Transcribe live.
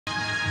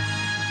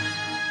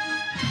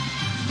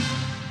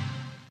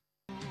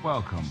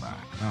Welcome back.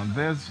 Now,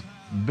 there's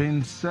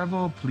been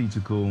several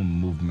political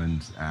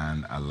movements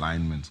and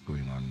alignments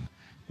going on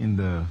in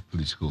the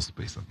political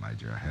space of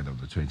Nigeria ahead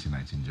of the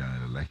 2019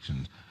 general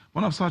elections.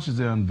 One of such is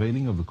the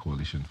unveiling of the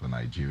Coalition for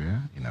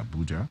Nigeria in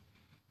Abuja.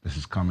 This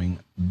is coming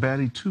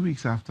barely 2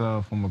 weeks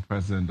after former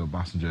President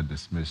Obasanjo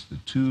dismissed the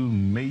two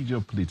major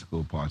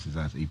political parties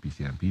as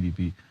APC and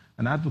PDP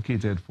and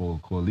advocated for a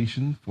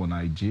Coalition for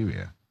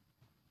Nigeria.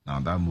 Now,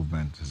 that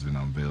movement has been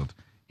unveiled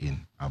in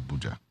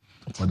Abuja.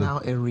 It's now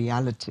a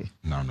reality.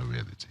 Now a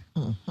reality.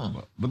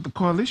 But the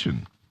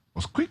coalition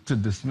was quick to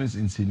dismiss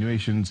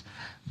insinuations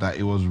that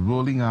it was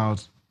rolling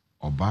out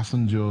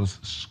Obasanjo's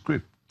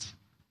script,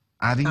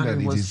 adding that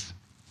it is...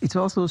 It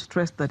also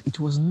stressed that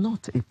it was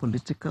not a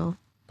political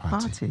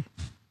party.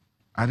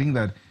 Adding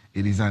that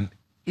it is an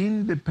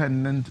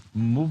independent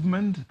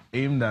movement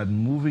aimed at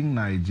moving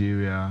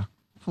Nigeria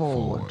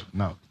forward.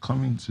 Now,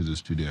 coming to the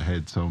studio, I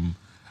heard some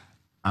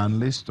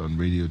analysts on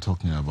radio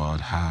talking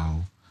about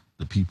how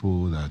the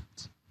people that,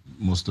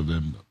 most of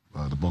them,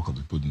 the bulk of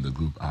the people in the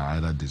group are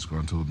either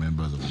disgruntled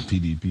members of the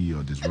PDP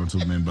or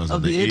disgruntled members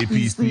of the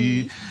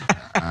APC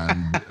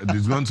and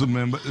disgruntled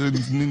members,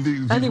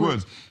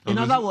 in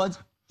other words,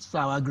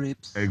 sour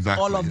grapes.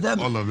 Exactly. All of them.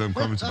 All of them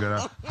coming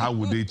together. How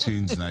would they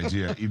change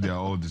Nigeria if they are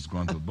all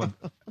disgruntled? But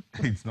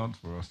it's not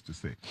for us to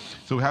say.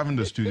 So we have in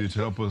the studio to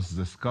help us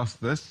discuss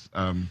this.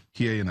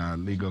 Here in our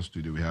Lagos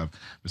studio, we have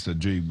Mr.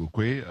 Joe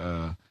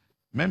Igbokwe,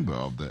 member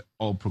of the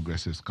All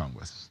Progressives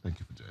Congress. Thank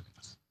you for joining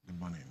us. Good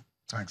morning.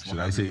 Thanks. Should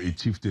I say a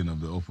chieftain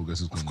of the All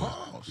Progressives Congress?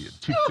 Of course. Yeah,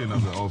 chieftain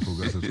of the All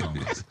Progressives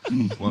Congress.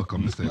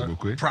 Welcome, Mr.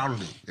 Igbokwe.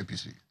 Proudly,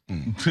 APC.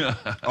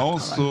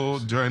 Also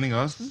joining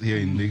us here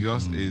in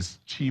Lagos is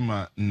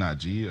Chima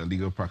Naji, a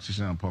legal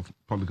practitioner and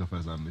public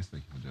affairs analyst.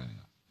 Thank you for joining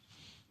us.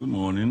 Good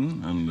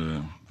morning,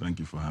 and thank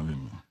you for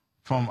having me.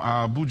 From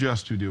our Abuja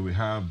studio, we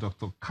have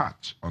Dr.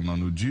 Kach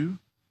Onanuju,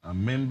 a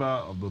member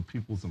of the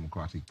People's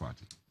Democratic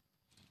Party.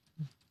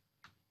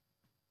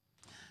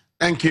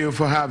 Thank you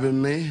for having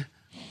me.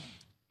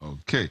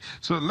 Okay,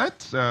 so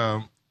let's,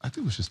 I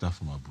think we should start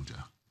from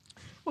Abuja.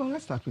 Well,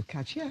 let's start with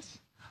Catch, yes.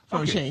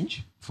 For a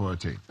change. For a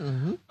change.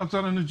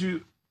 Dr.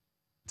 Onanuju,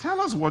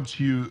 tell us what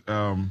you,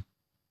 the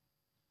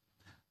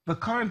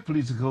current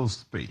political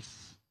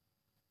space,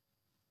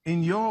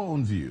 in your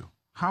own view,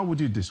 how would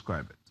you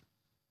describe it?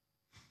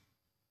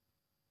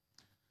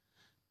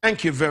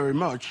 Thank you very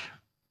much.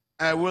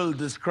 I will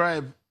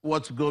describe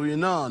what's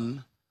going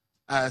on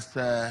as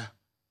the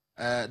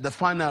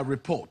final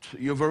report.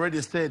 You've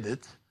already said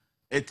it.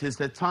 It is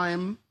a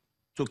time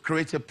to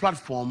create a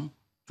platform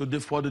for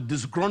the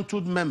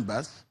disgruntled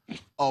members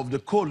of the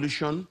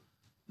coalition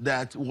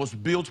that was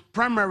built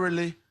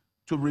primarily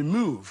to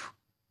remove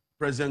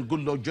President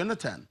Goodluck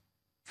Jonathan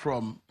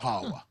from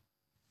power.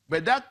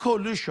 But that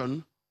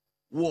coalition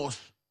was,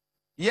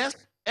 yes,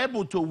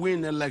 able to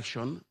win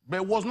election,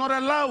 but was not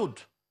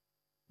allowed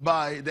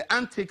by the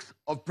antics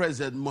of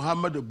President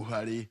Muhammadu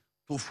Buhari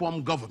to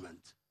form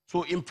government.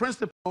 So in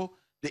principle,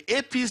 the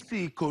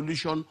APC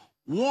coalition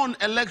won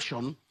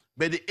election,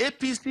 but the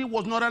APC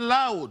was not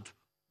allowed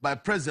by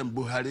President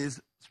Buhari's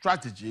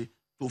strategy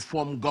to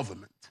form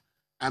government.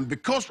 And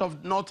because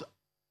of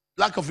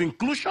lack of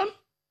inclusion,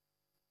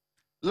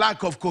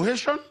 lack of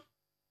cohesion,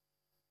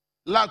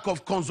 lack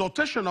of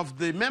consultation of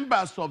the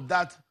members of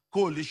that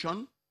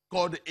coalition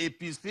called the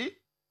APC,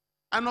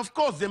 and of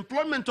course the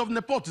employment of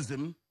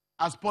nepotism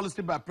as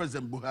policy by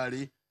President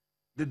Buhari,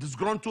 the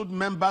disgruntled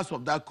members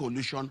of that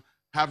coalition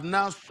have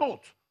now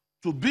sought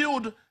to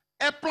build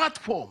a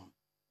platform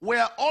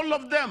where all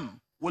of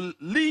them will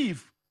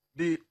leave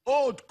the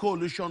old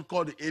coalition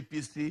called the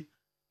APC.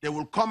 They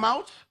will come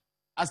out,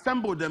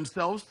 assemble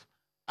themselves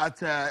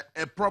at a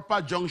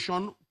proper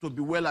junction to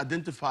be well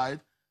identified,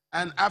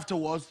 and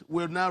afterwards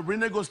will now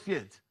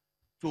renegotiate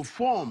to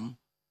form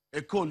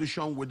a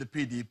coalition with the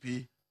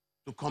PDP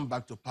to come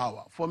back to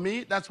power. For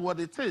me, that's what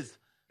it is.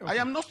 Okay.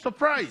 I am not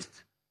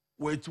surprised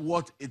with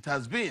what it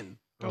has been.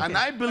 Okay. And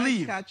I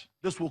believe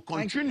this will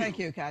continue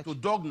to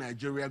dog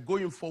Nigeria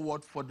going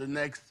forward for the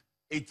next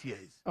 8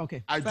 years.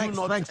 Okay. I do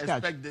not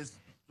expect this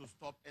to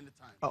stop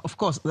anytime. Of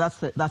course,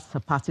 that's a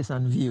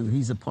partisan view.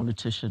 He's a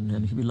politician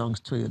and he belongs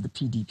to the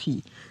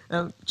PDP.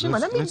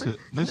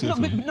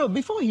 Chima, no,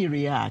 before he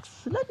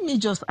reacts, let me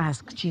just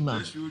ask Chima.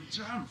 Yes, you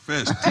jump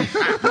first.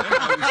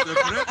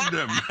 Separate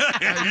them.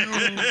 Are you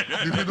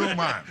the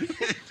middleman?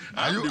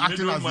 Are you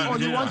acting as Oh,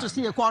 you want to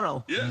see a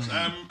quarrel? Yes,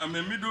 I'm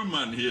a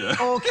middleman here.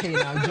 Okay,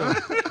 now, Joe.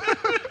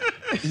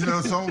 You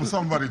know,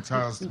 somebody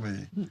tells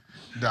me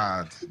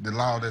that the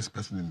loudest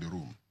person in the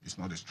room is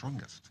not the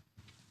strongest.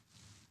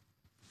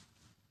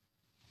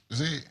 You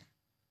see,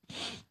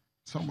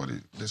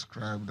 somebody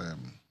described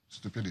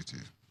stupidity.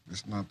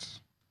 It's not,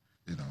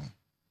 you know,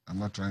 I'm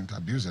not trying to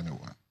abuse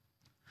anyone.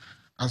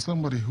 As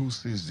somebody who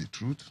says the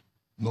truth,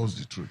 knows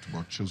the truth,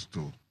 but chooses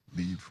to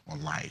live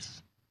on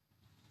lies.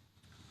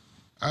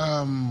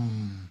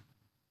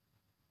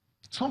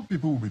 Some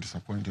people will be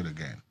disappointed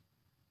again.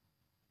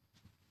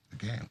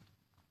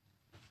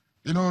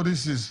 You know,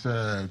 this is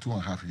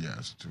 2.5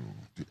 years to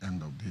the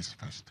end of this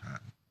first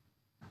term,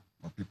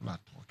 but people are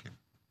talking.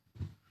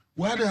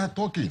 where they are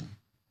talking.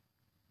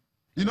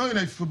 You know, in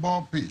a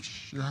football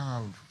pitch, you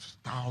have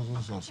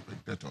thousands of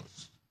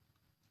spectators.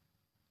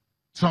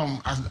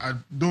 Some,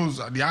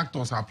 the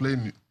actors are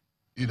playing,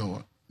 you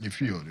know, the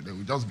field. They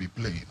will just be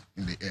playing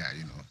in the air,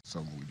 you know,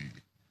 some will be,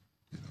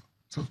 you know.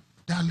 So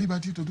they are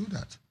liberty to do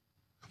that.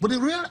 But the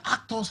real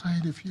actors are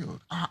in the field.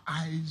 Our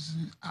eyes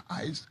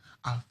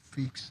are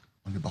fixed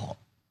on the ball.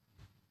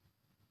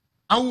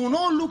 I will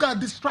not look at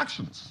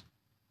distractions.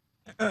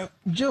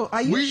 Joe,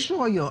 are you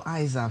sure your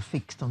eyes are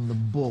fixed on the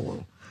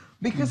ball?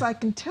 Because I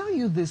can tell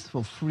you this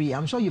for free.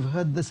 I'm sure you've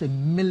heard this a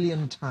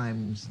million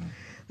times.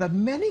 That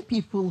many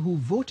people who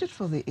voted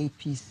for the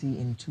APC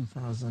in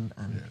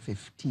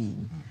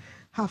 2015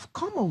 have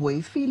come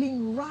away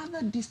feeling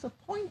rather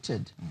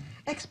disappointed.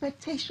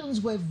 Expectations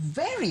were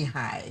very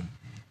high,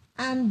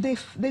 and they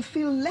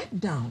feel let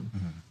down.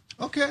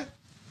 Okay.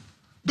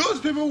 Those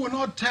people will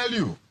not tell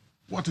you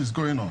what is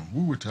going on.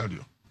 We will tell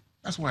you.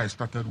 That's why I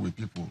started with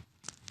people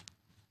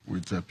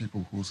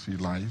who see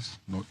lies,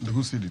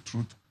 who see the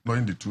truth,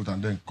 knowing the truth,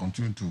 and then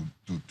continue to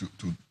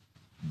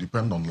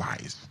depend on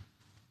lies.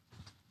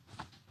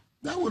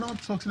 They will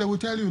not talk. They will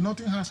tell you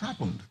nothing has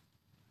happened.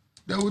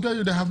 They will tell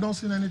you they have not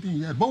seen anything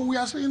yet. But we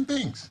are seeing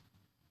things.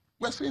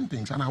 We're seeing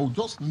things, and I will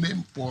just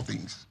name 4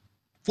 things,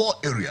 4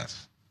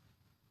 areas.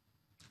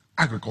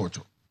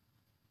 Agriculture.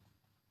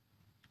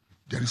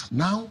 There is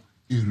now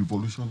a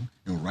revolution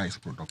in rice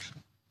production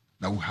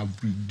that will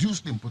have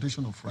reduced the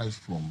importation of rice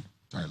from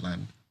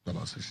Thailand to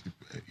about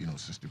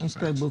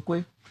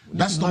 60%.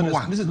 That's number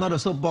one. This is not a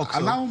soapbox.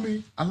 Allow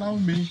me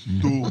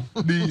to.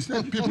 They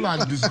say people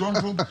are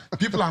disgruntled,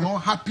 people are not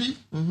happy.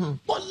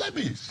 But let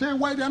me say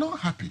why they are not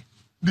happy.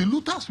 The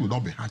looters will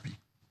not be happy.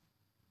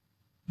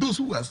 Those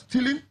who are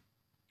stealing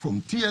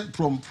from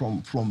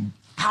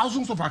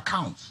thousands of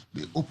accounts,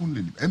 they opened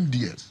the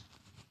MDS,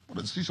 more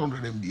than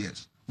 600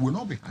 MDS, will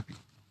not be happy.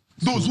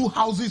 Those whose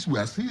houses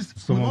were seized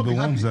will not be happy. Some of the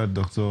ones that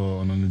Dr.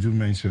 Ononuju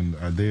mentioned,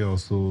 are they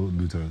also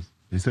looters?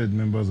 He said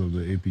members of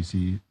the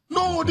APC.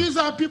 No, these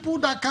are people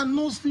that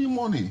cannot see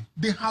money.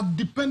 They have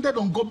depended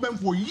on government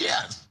for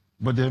years.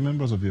 But they're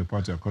members of your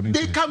party, according to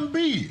They can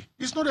be.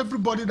 It's not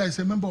everybody that is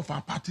a member of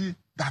our party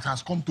that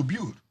has come to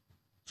build.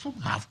 Some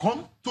have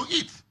come to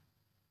eat.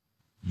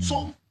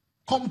 Some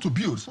come to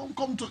build. Some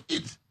come to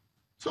eat.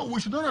 So we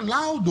should not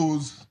allow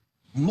those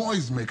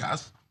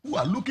noisemakers who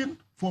are looking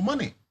for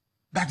money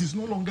that is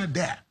no longer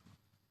there.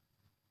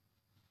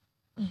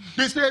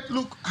 They said,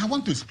 look, I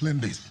want to explain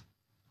this.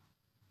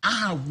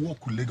 I have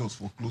worked with Lagos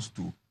for close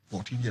to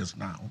 14 years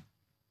now.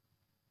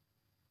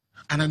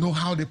 And I know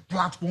how the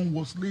platform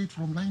was laid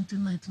from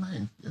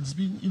 1999. It's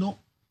been, you know,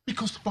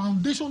 because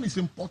foundation is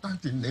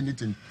important in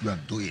anything you are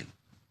doing.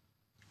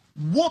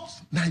 What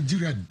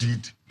Nigeria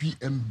did,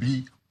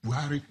 PMB,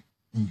 Buhari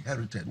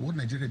inherited. What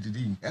Nigeria did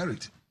he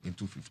inherit in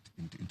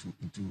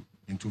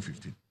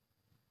 2015?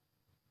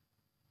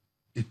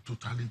 A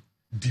totally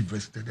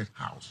devastated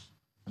house.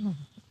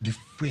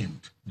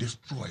 Defamed,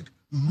 destroyed,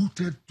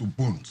 looted to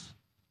bones.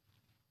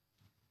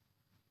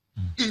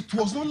 It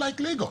was not like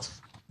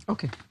Lagos.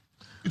 Okay.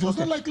 It was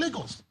not like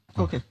Lagos.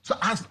 Okay. So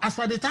as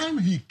at the time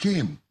he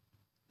came,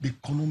 the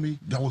economy,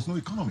 there was no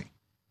economy.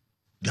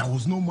 There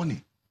was no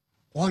money.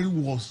 Oil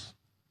was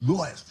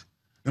lowest.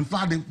 In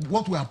fact,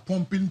 what we are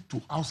pumping to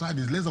outside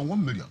is less than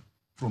 1 million,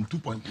 from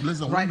less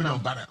than 1 million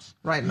barrels.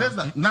 Right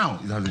now. Now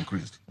it has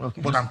increased.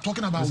 Okay. But I'm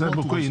talking about Mr. what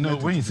Boko, was you know,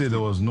 when you say there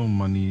was no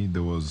money,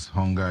 there was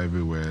hunger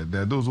everywhere,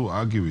 there are those who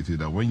argue with you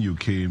that when you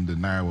came, the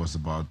Naira was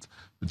about...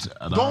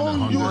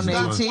 Don't use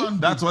that one.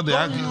 That's what they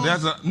argue.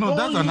 That's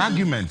an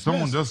argument.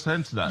 Someone just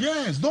sent that.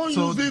 Yes, don't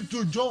use it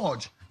to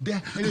judge. They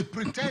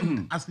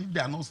pretend as if they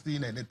are not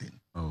seeing anything.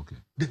 Oh, okay.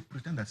 They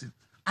pretend that's it.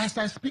 As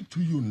I speak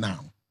to you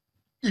now,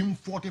 in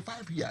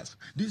 45 years,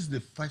 this is the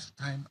first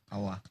time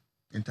our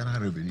internal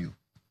revenue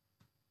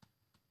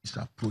is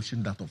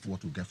approaching that of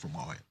what we get from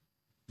oil.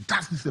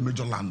 That is a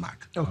major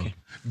landmark. Okay.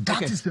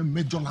 That is a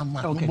major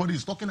landmark nobody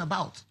is talking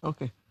about.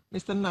 Okay.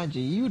 Mr.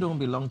 Naji, you don't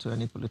belong to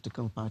any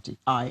political party,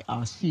 I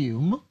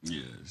assume.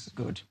 Yes.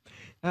 Good.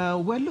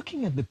 We're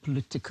looking at the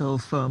political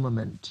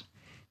firmament,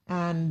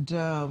 and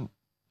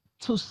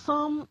to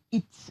some,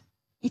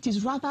 it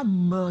is rather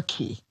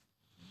murky.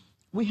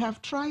 We have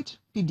tried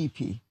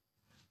PDP.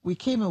 We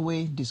came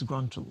away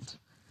disgruntled.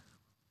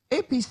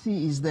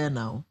 APC is there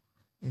now.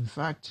 In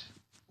fact,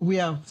 we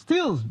are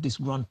still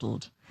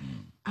disgruntled.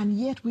 And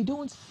yet we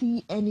don't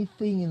see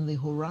anything in the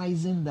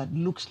horizon that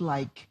looks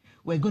like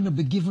we're going to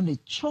be given a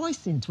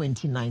choice in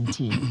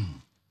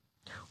 2019.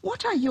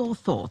 What are your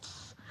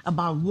thoughts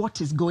about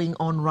what is going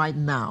on right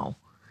now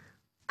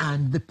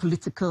and the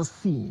political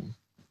scene,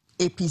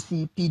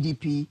 APC,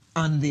 PDP,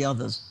 and the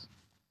others?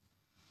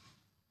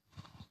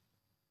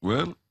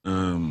 Well,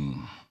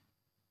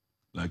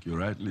 like you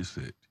rightly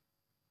said,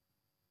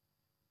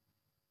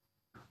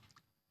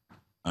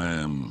 I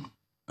am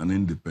an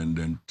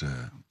independent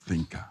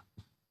thinker.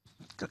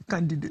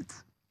 Candidate.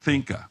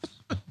 Thinker.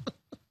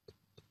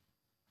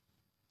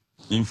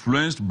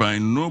 Influenced by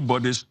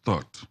nobody's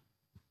thought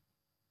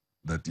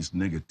that is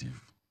negative.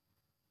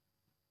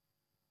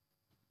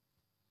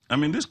 I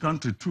mean, this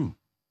country too,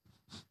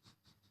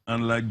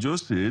 And like Joe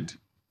said,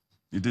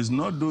 it is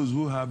not those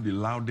who have the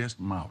loudest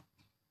mouth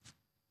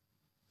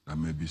that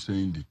may be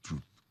saying the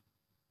truth.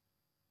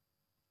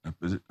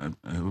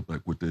 I hope I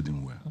quoted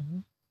him well. Mm-hmm.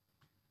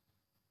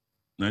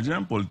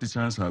 Nigerian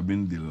politicians have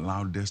been the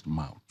loudest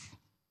mouth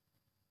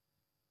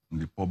in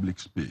the public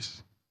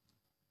space.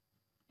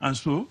 And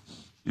so,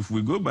 if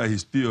we go by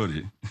his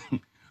theory,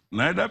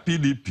 neither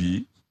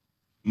PDP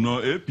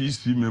nor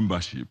APC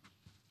membership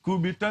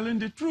could be telling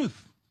the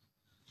truth.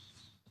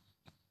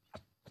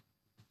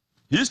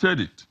 He said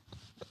it.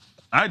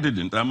 I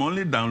didn't. I'm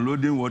only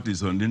downloading what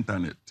is on the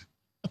internet.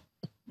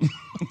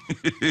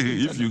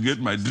 If you get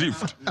my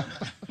drift.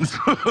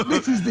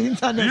 This is the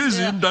internet. Use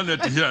the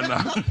internet here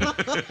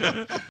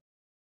now.